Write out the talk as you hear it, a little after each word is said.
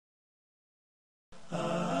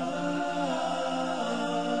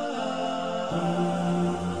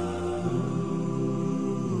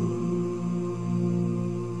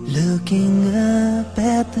Looking up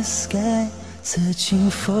at the sky, searching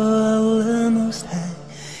for the Most High,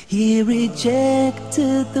 he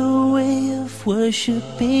rejected the way of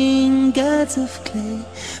worshipping gods of clay.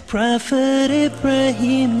 Prophet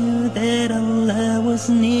Abraham knew that Allah was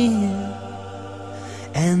near,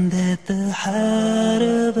 and that the heart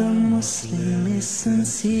of a Muslim is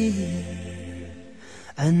sincere.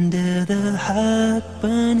 Under the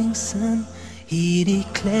heart-burning sun, he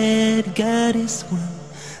declared God is one.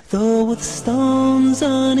 Though with stones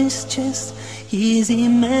on his chest, his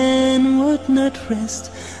iman would not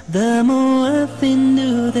rest. The mu'adhin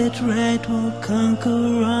knew that right will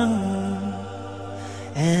conquer wrong,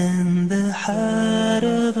 and the heart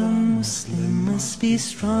of a Muslim must be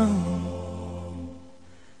strong.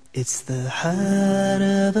 It's the heart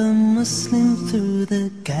of a Muslim through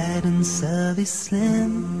the guidance of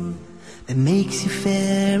Islam that makes you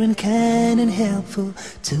fair and kind and helpful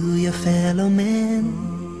to your fellow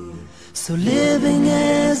man. So living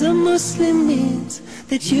as a Muslim means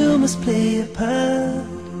that you must play a part.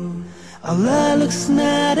 Allah looks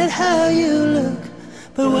not at how you look,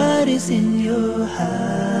 but what is in your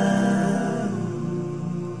heart.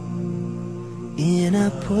 In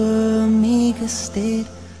a poor, meager state,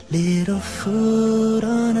 little food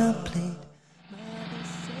on a plate.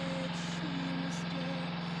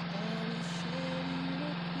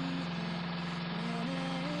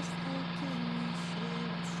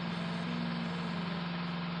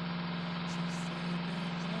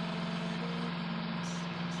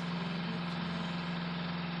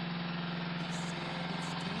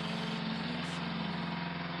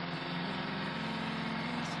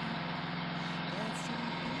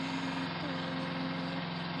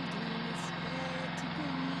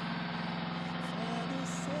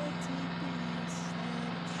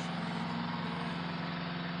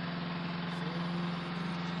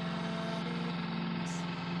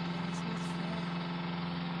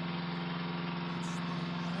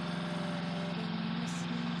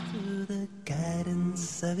 The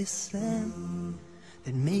guidance of Islam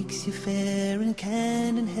that makes you fair and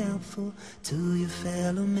kind and helpful to your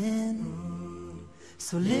fellow man.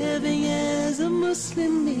 So living as a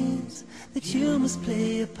Muslim means that you must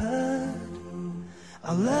play a part.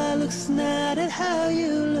 Allah looks not at how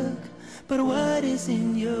you look, but what is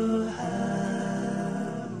in your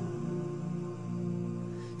heart.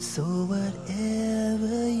 So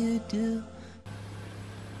whatever you do,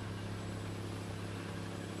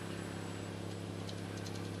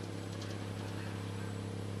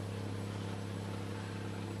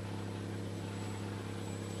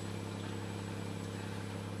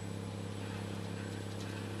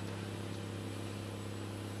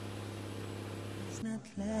 not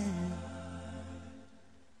lie.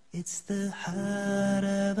 It's the heart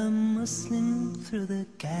of a Muslim through the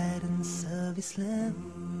guidance of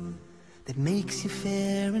Islam that makes you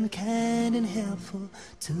fair and kind and helpful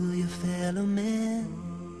to your fellow man.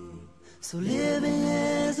 So living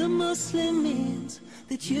as a Muslim means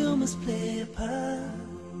that you must play a part.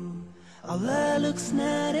 Allah looks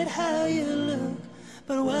not at how you look,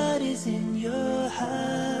 but what is in your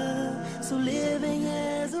heart. So living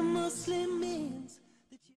as a Muslim means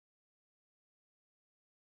that you...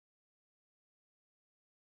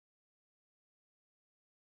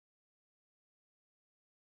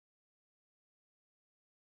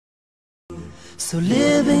 So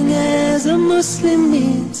living as a Muslim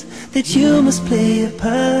means that you must play a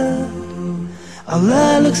part.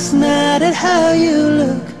 Allah looks not at how you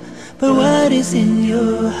look, but what is in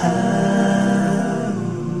your heart.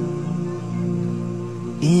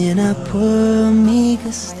 In a poor,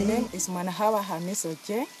 meager state. My name is Manahawa Hamis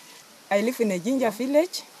Oche. I live in a Jinja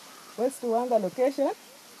village, West Wanga location,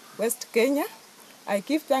 West Kenya. I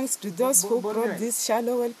give thanks to those who brought this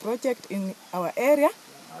shallow well project in our area.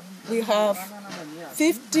 We have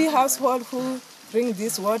 50 households who bring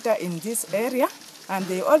this water in this area, and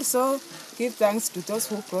they also give thanks to those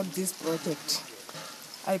who brought this project.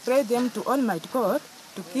 I pray them to Almighty God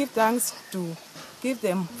to give thanks, to give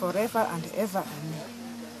them forever and ever. Amen.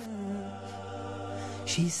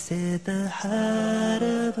 She said the heart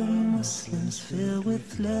of a Muslim's filled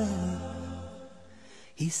with love.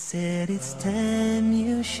 He said it's time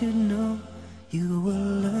you should know. You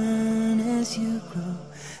will learn as you grow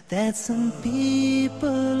that some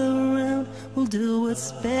people around will do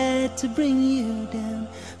what's bad to bring you down.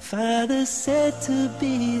 Father said to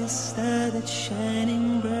be a star that's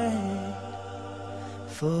shining bright,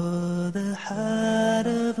 for the heart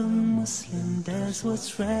of a Muslim does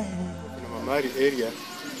what's right. In Mamari area,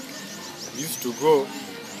 we used to go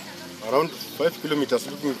around 5 kilometers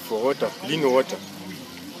looking for water, clean water.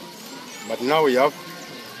 But now we have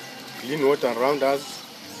clean water around us,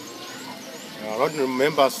 around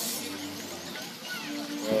members,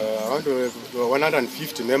 around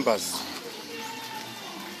 150 members.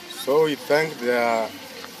 So we thank the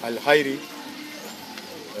Al Khairi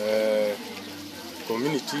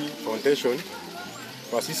Community Foundation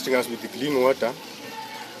for assisting us with the clean water.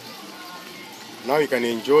 Now we can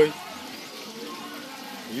enjoy.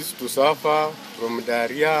 We used to suffer from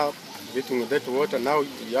diarrhea, getting that water. Now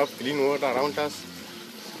we have clean water around us.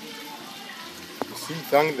 We still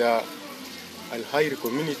thank the Al Khairi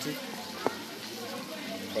community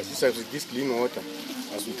for assisting us with this clean water.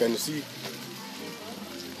 As we can see,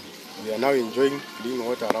 we are now enjoying clean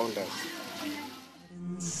water around us.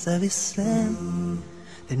 Of Islam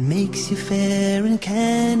that makes you fair and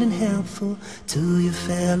kind and helpful to your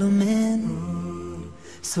fellow men.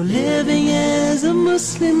 So living as a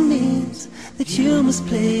Muslim means that you must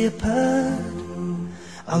play a part.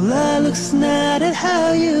 Allah looks not at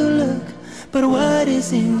how you look, but what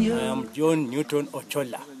is in your... I am John Newton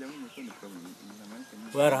Ochola.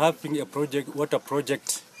 We are having a project, water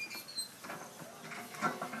project.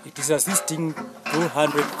 It is assisting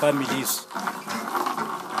 200 families.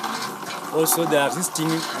 Also, they are assisting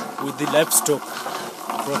with the livestock,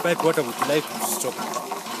 provide water with livestock.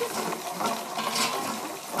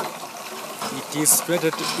 It is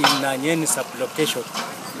situated in Nanyeni sublocation,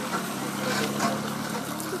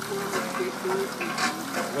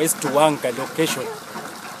 West Wanga location,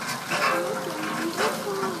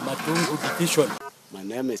 Matungu division. My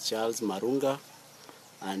name is Charles Marunga,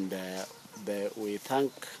 and we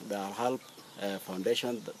thank the HELP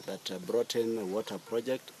Foundation that brought in a water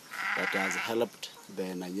project that has helped the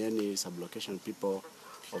Nanyeni sublocation people.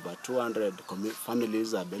 Over 200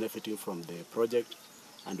 families are benefiting from the project,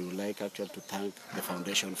 and we would like actually to thank the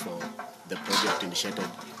foundation for the project initiated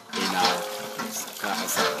in our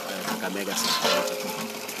Kakamega sub-county,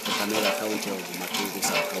 Kakamega county of Matungu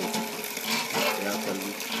sub-county. We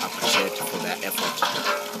actually appreciate for their effort.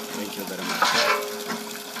 Thank you very much.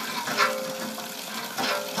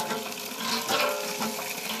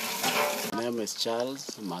 My name is Charles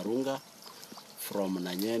Marunga from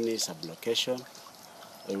Nanyeni sublocation.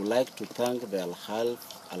 I would like to thank the Al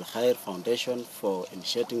Khair Foundation for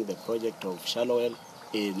initiating the project of shallow well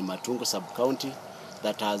in Matungu sub-county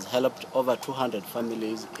that has helped over 200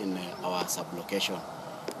 families in our sublocation.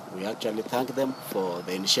 We actually thank them for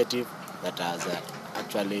the initiative that has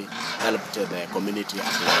actually helped the community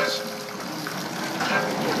at large.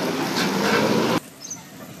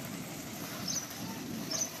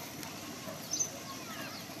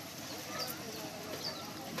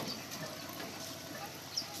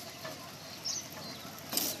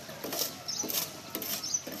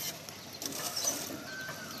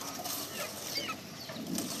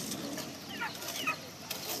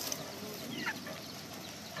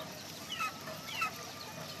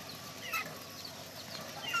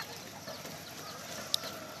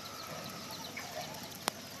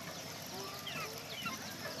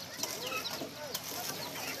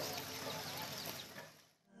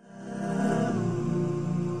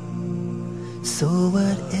 So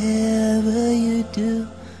whatever you do,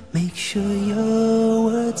 make sure your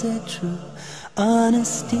words are true.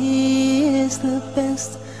 Honesty is the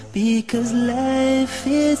best, because life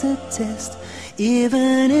is a test.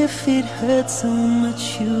 Even if it hurts so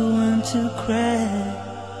much you want to cry.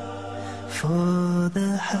 For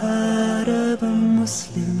the heart of a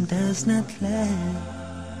Muslim does not lie.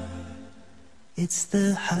 It's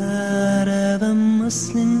the heart of a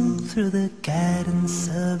Muslim through the guidance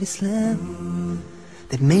of Islam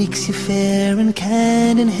that makes you fair and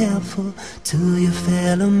kind and helpful to your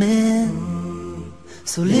fellow man.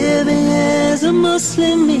 So living as a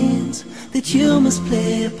Muslim means that you must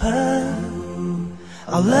play a part.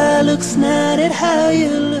 Allah looks not at how you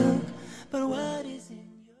look,